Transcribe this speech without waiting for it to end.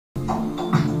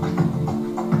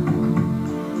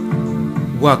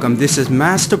Welcome, this is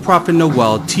Master Prophet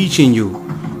Noel teaching you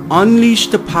Unleash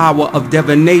the Power of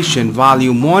Divination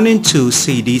Volume 1 and 2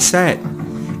 CD set.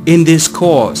 In this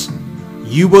course,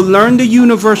 you will learn the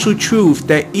universal truth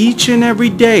that each and every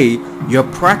day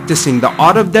you're practicing the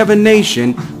art of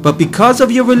divination, but because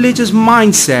of your religious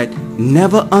mindset,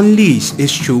 never unleash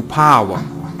its true power.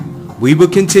 We will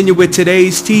continue with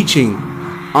today's teaching,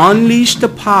 Unleash the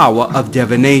Power of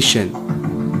Divination.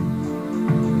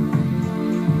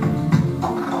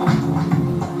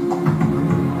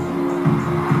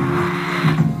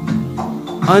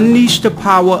 Unleash the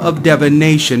Power of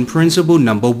Divination Principle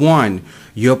number 1.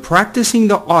 You're practicing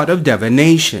the art of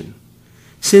divination.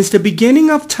 Since the beginning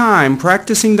of time,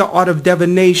 practicing the art of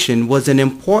divination was an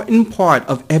important part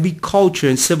of every culture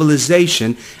and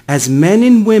civilization as men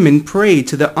and women prayed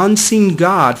to the unseen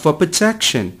God for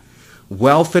protection,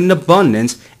 wealth and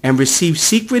abundance, and received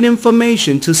secret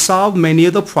information to solve many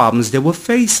of the problems they were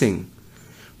facing.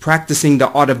 Practicing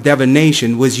the art of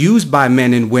divination was used by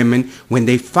men and women when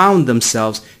they found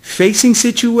themselves facing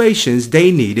situations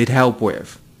they needed help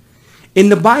with. In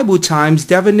the Bible times,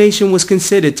 divination was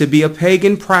considered to be a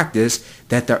pagan practice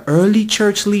that the early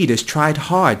church leaders tried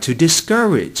hard to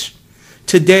discourage.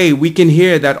 Today, we can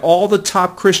hear that all the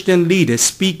top Christian leaders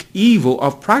speak evil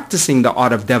of practicing the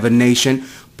art of divination,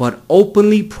 but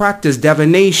openly practice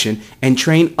divination and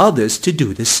train others to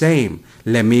do the same.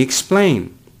 Let me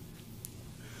explain.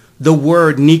 The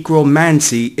word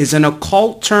necromancy is an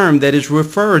occult term that is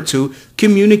referred to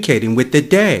communicating with the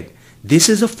dead. This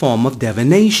is a form of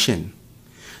divination.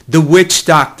 The witch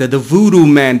doctor, the voodoo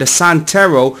man, the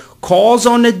santero calls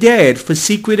on the dead for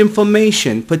secret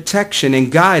information, protection,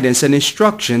 and guidance and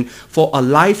instruction for a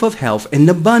life of health and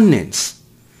abundance.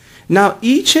 Now,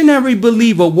 each and every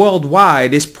believer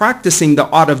worldwide is practicing the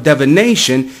art of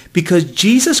divination because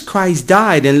Jesus Christ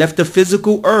died and left the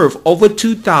physical earth over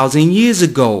 2,000 years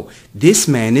ago. This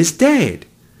man is dead.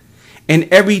 And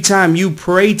every time you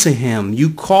pray to him, you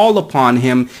call upon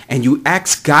him, and you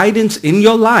ask guidance in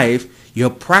your life, you're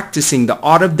practicing the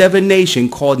art of divination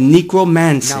called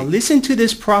necromancy. Now listen to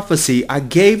this prophecy I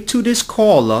gave to this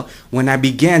caller when I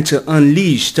began to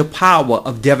unleash the power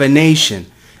of divination.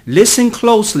 Listen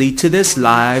closely to this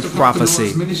live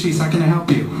prophecy. Ministries, how can I help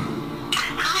you?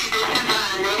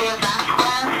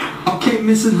 Okay,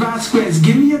 Mrs. Vasquez,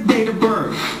 give me your date of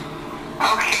birth.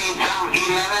 Okay, so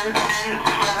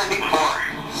 11/10/74.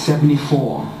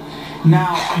 74.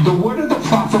 Now, the word of the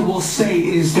prophet will say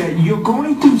is that you're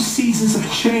going through seasons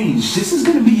of change. This is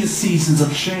going to be your seasons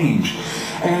of change.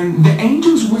 And the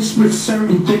angels whispered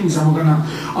certain things that were going to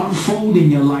unfold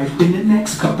in your life in the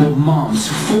next couple of months.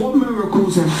 4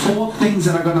 miracles and 4 things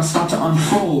that are going to start to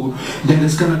unfold, that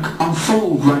is going to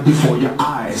unfold right before your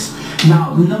eyes.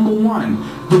 Now, number 1,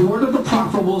 the word of the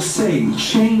prophet will say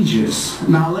changes.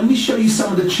 Now, let me show you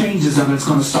some of the changes that is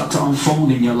going to start to unfold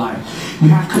in your life. You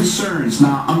have concerns.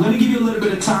 Now, I'm going to give you a little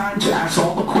bit of time to ask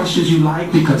all the questions you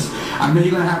like, because I know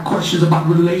you're going to have questions about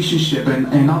relationship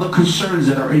and other concerns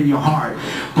that are in your heart.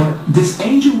 But this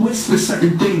angel whispers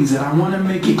certain things that I want to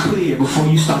make it clear before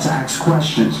you start to ask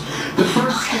questions. The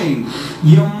first thing,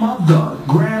 your mother,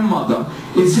 grandmother,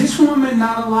 is this woman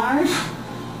not alive?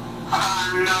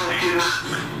 No, she's not.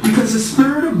 Because the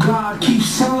Spirit of God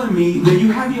keeps telling me that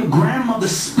you have your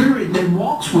grandmother's spirit that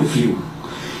walks with you.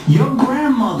 Your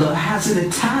grandmother has an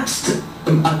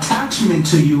attachment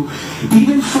to you,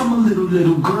 even from a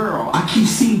little girl. I keep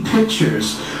seeing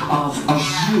pictures of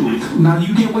you. Now,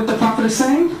 you get what the prophet is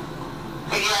saying?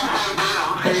 Yes, I do.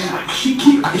 And she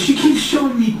keeps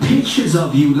showing me pictures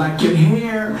of you, like your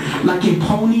hair, like in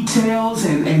ponytails,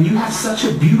 and you have such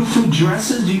a beautiful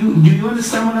dresses. Do you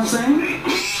understand what I'm saying? Yeah,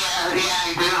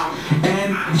 I do.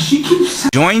 And she keeps...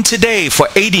 Join today for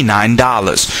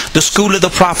 $89. The School of the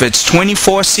Prophets,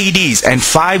 24 CDs and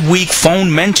 5-week phone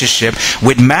mentorship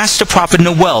with Master Prophet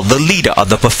Noel, the leader of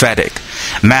the prophetic.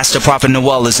 Master Prophet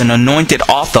Noel is an anointed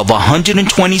author of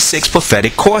 126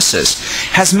 prophetic courses,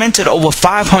 has mentored over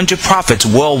 500 prophets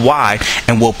worldwide,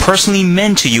 and will personally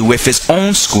mentor you with his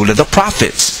own School of the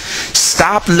Prophets.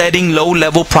 Stop letting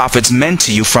low-level prophets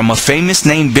mentor you from a famous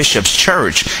name bishop's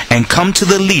church and come to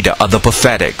the leader of the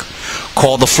prophetic.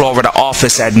 Call the Florida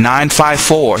office at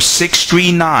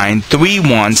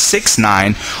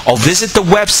 954-639-3169 or visit the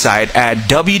website at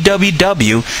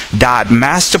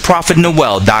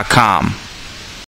www.masterprophetnoel.com.